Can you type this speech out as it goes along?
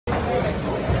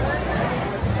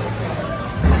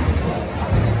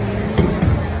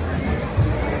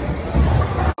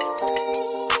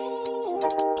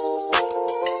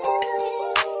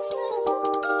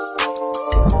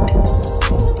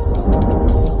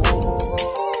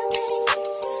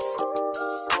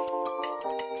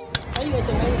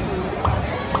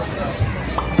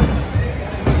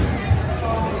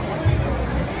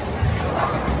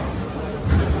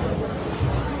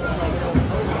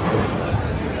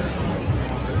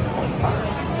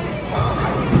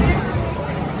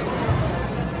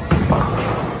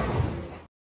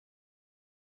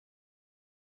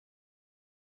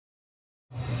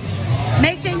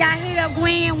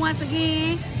once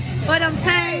again for them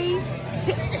chains.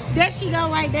 There she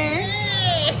go right there.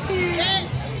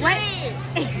 Wait.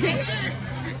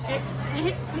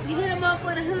 You hit him up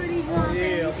for the hoodie, one.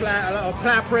 Yeah,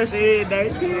 apply pressure every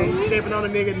day. You stepping on a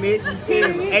nigga neck, you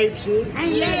feel me? Ape shit.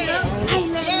 Ain't letting up.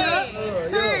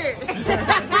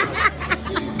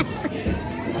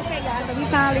 Okay, y'all, so we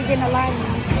finally getting a line.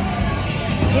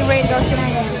 Get ready to go sit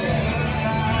down.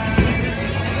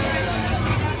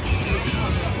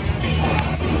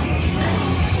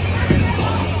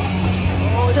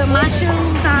 Put my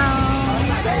shoes on.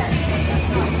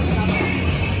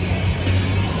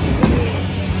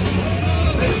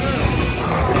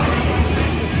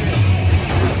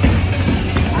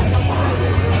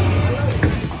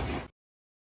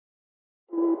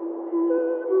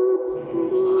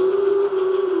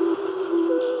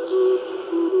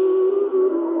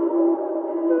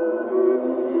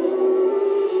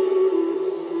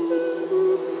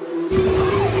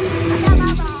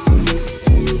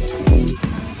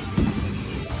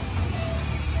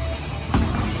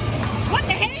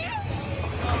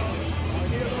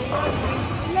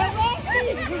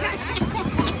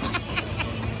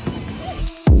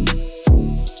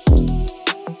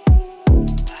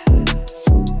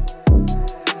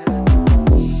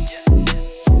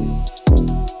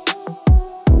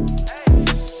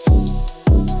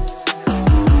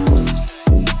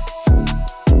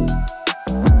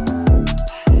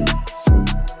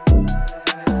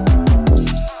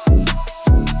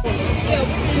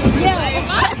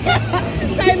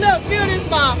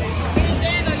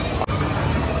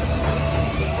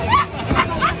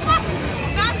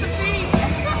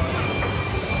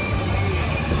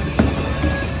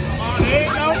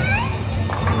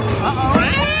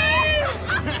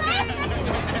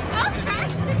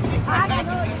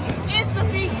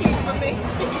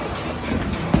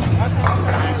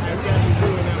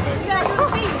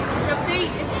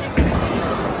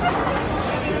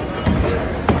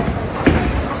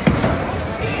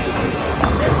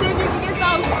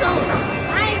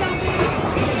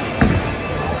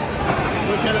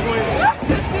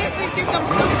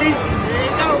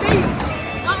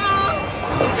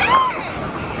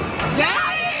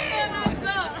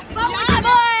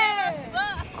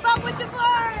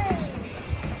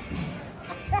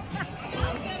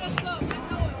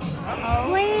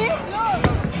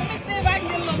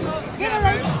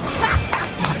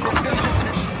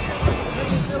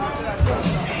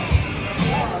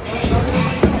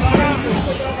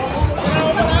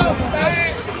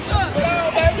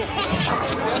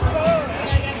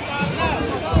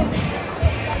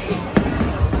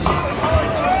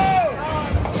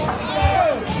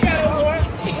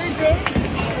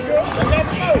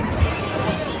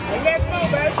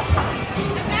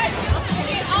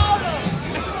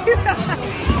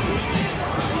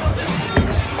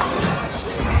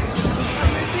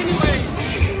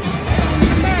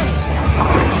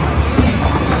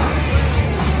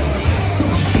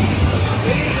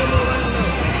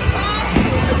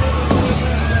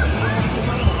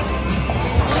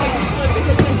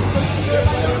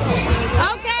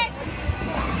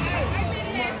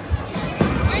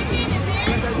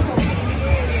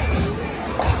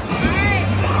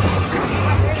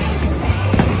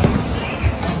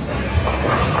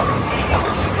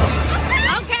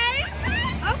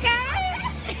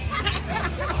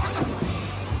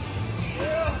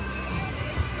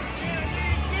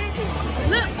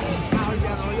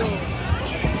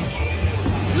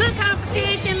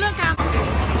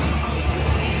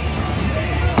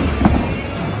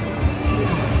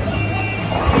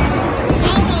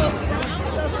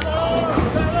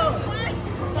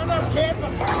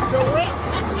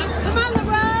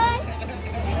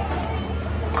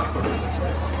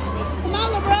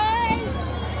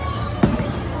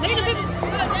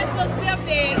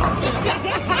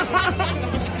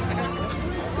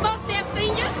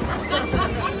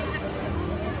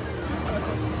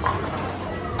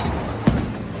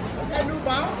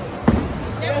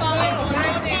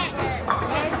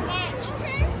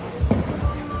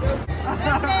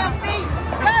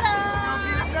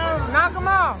 Knock him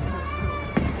off.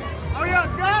 Oh yeah,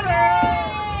 got it.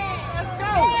 Let's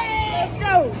go. Let's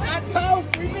go. I told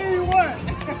you, we need one.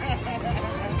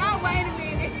 Oh, wait a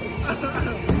minute.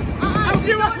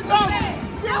 Give us the ball.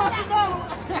 Give us the ball.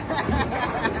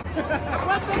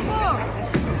 What's the ball?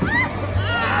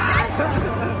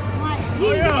 You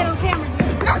need to get on camera.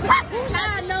 Who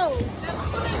y'all know?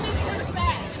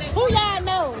 Who y'all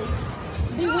know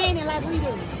be winning like we do?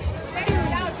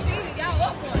 Y'all cheated. Y'all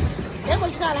up one. That's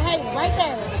what you call a hater right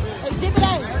there. Exhibit A.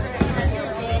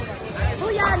 Who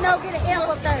y'all know get an F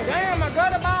up there? Damn, I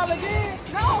got the ball again.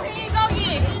 No, he ain't go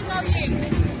yet. He ain't go yet.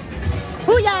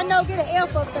 Who y'all know get an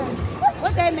F up there?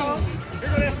 What that mean?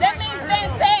 That means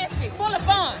fantastic, full of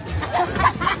fun.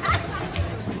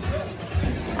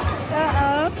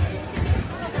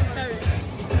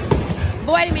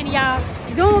 Wait a minute, y'all.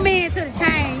 Zoom in to the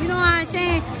chain. You know what I'm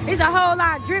saying? There's a whole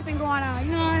lot of dripping going on.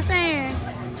 You know what I'm saying?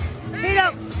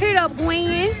 Hit up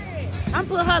Gwen. I'm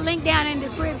put her link down in the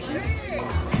description. You got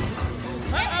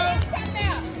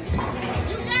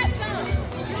some.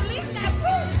 You at least got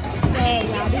two. Sad,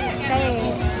 y'all. This is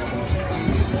sad.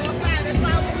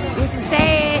 This is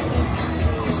sad.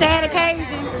 It's a sad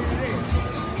occasion.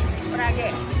 What I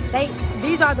get?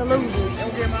 These are the losers.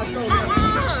 Don't get my scope.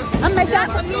 I'm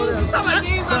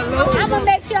gonna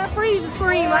make sure I freeze the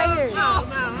screen right here.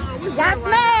 Y'all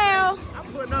smell. I'm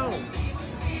putting on.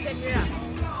 Check me out.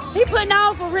 He putting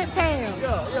on for Riptail.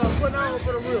 Yeah, putting on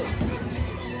for the real.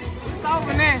 It's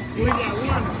over now. We got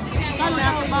one.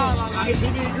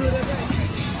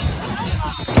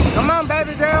 Come on,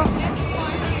 baby girl.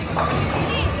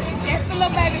 That's the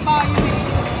little baby ball you need.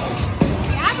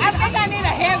 I think I need a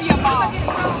heavier ball.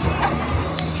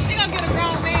 She gonna get a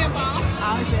grown man ball.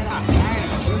 I said I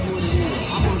this is what it is.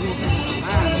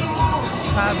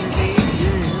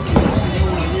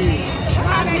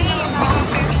 I'm gonna go back to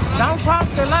mine. Don't cross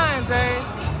the line, Jazz.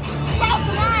 Cross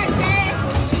the line, Jazz.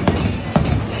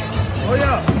 Oh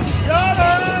yeah.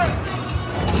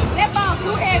 That ball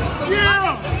too heavy for you.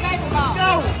 Yeah. Baby ball.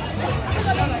 Go.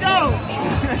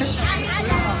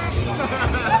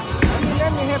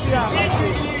 Let me help you out.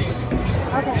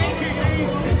 Okay.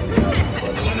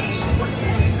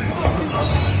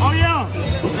 Oh yeah.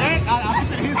 I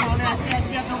put his on there.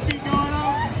 She got no feet going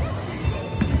on.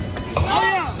 Oh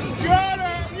yeah. Got her.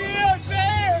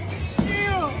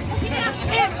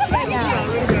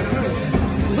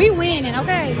 Yeah. We winning,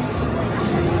 okay?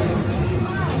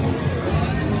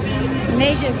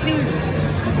 Nation's beauty.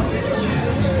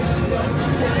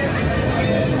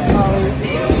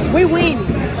 We winning.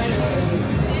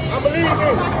 I believe you.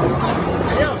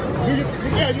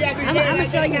 Yeah. I'm gonna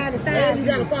show y'all the side. You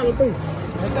gotta follow through.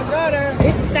 It's a gutter.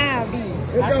 It's the side view.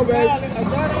 Let's go, baby. A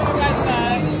gutter on the right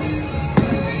side.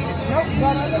 Nope,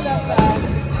 gutter on the left side.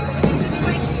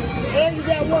 And you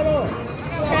got one on.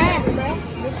 Try.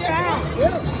 Let's try. Yeah, you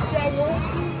got one.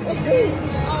 That's good.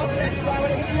 Oh, that's right.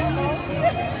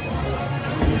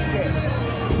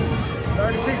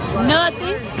 36.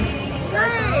 Nothing.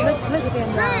 Greg. Look at them.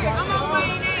 Greg, I'm on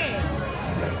Wayne ass.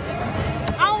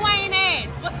 On Wayne ass.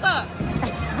 What's up?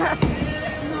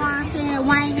 You know what I'm saying?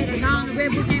 Wayne had to go on to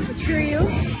represent for Trill.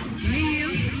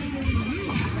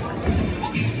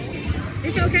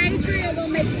 It's okay. Trill gonna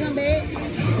make you come back.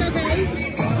 It's okay.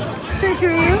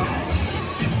 Trill.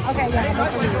 Okay,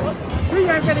 y'all. She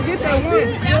ain't gonna get that one.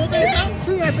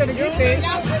 She ain't gonna get that.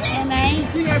 And man.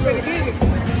 She ain't gonna get it.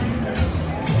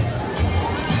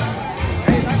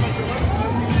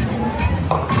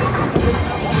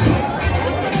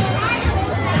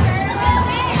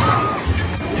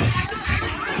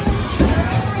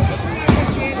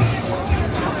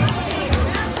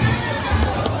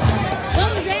 What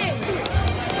was that?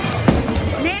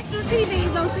 National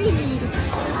TV's on CDs.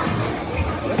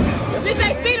 Did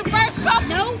they see the first couple?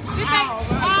 Nope. Did they?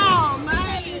 Oh,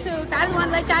 man. So I just want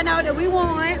to let y'all know that we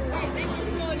won.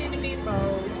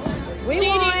 We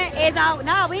won. It's all.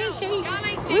 No, we ain't cheat.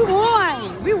 We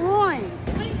won. We won.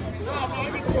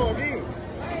 Oh, okay.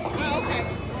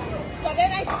 So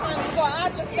that ain't the final score.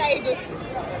 I'll just say this.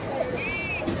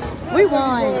 We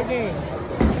won.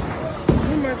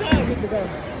 We must all get to go.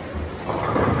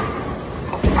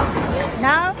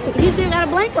 No, he still got a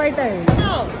blank right there.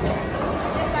 No.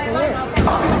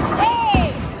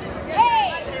 Hey!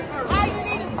 All you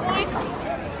need is one.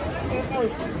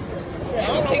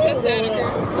 Don't kick us out of here.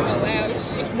 All loud and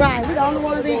shit. Right, we the only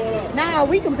ones in. Nah,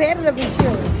 we competitive and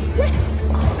shit.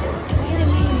 Wait a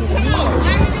minute.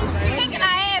 Kicking our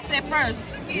ass at first.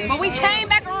 But we came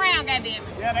back around, goddamn.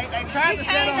 Yeah, they tried to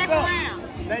set us up.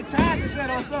 They tried to set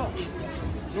us up.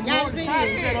 The boys tried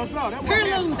to set us up. That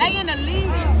They in the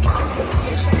league.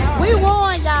 We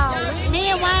won, y'all. Me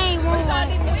and Wayne won.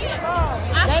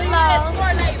 They lost.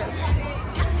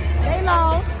 They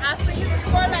lost. I'll see you the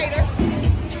score later.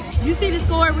 You see the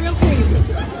score real quick.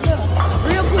 Look,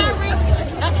 real quick.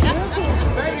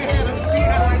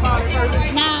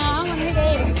 Nah, I don't want to hear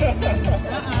that. I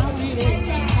don't want to hear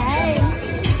that. Hey.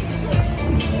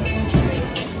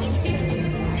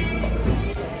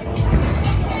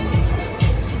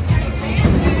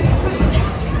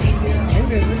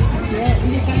 Yeah,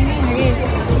 you coming in here.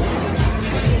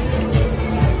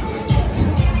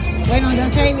 Wait on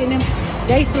Dontavious and them.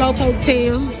 They slowpoke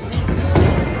tail.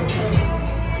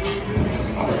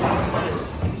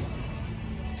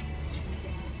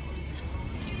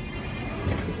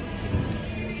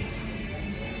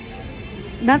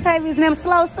 Dontavious them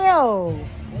slow self.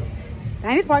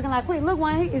 And this parking lot quick. Look,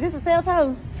 one. Is this a cell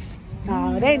toe?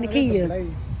 No, that ain't the Kia.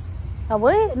 A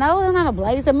what? No, it's not a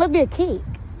Blaze. It must be a kick.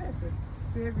 That's a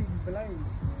Chevy Blaze.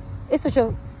 It's a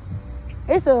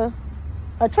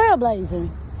Trailblazer.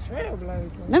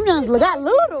 Trailblazer. Them joints got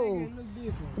little. It look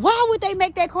different. Why would they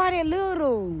make that car that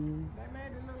little? They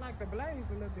made it look like the Blaze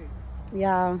a little bit.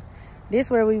 Y'all, this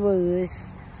where we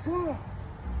was.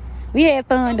 We had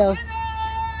fun though.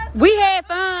 We had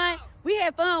fun. We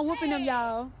had fun whooping them,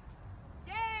 y'all.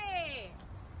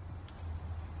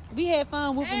 We had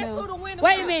fun whooping them.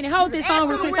 Wait a minute, hold this phone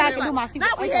real quick so I can do my secret.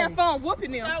 Now we had fun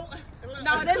whooping them.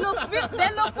 No, that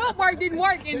little footwork didn't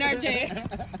work in there, Jazz.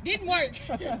 Didn't work.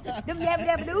 Them yabba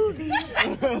dabba doos did.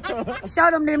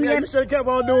 Show them Yeah, you yabba. should have kept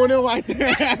on doing them right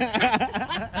there.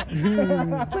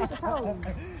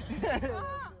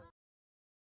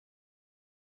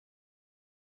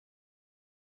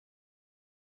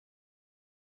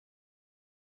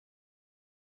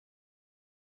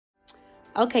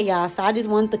 Okay, y'all, so I just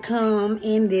wanted to come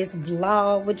in this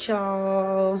vlog with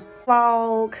y'all.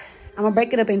 I'm gonna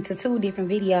break it up into 2 different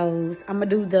videos. I'm gonna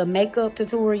do the makeup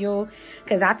tutorial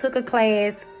because I took a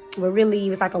class where really it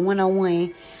was like a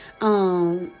one-on-one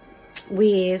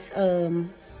with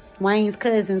Wayne's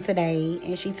cousin today,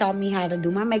 and she taught me how to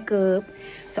do my makeup.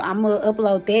 So I'm gonna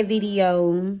upload that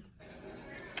video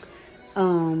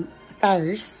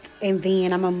first, and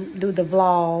then I'm gonna do the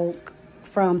vlog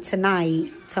from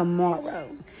tonight tomorrow.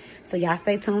 So y'all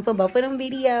stay tuned for both of them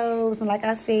videos. And like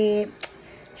I said,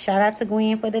 shout out to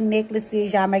Gwen for the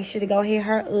necklaces. Y'all make sure to go hit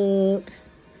her up.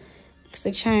 It's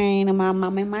the chain of my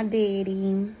mom and my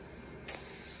daddy.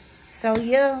 So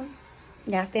yeah,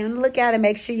 y'all stay on the lookout and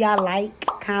make sure y'all like,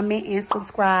 comment, and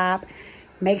subscribe.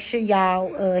 Make sure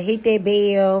y'all hit that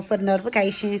bell for the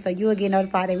notifications so you'll get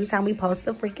notified every time we post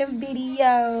a freaking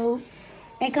video.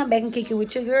 And come back and kick it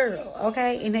with your girl,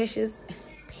 okay? And that's just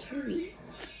period.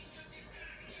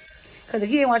 Because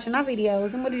if you ain't watching my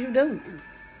videos, then what is you doing?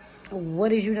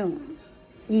 What is you doing?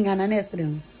 You ain't got nothing else to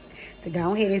do. So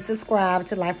go ahead and subscribe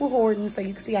to Life with Horton so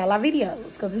you can see all our videos.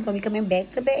 Because we're going to be coming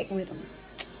back to back with them.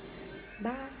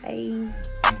 Bye.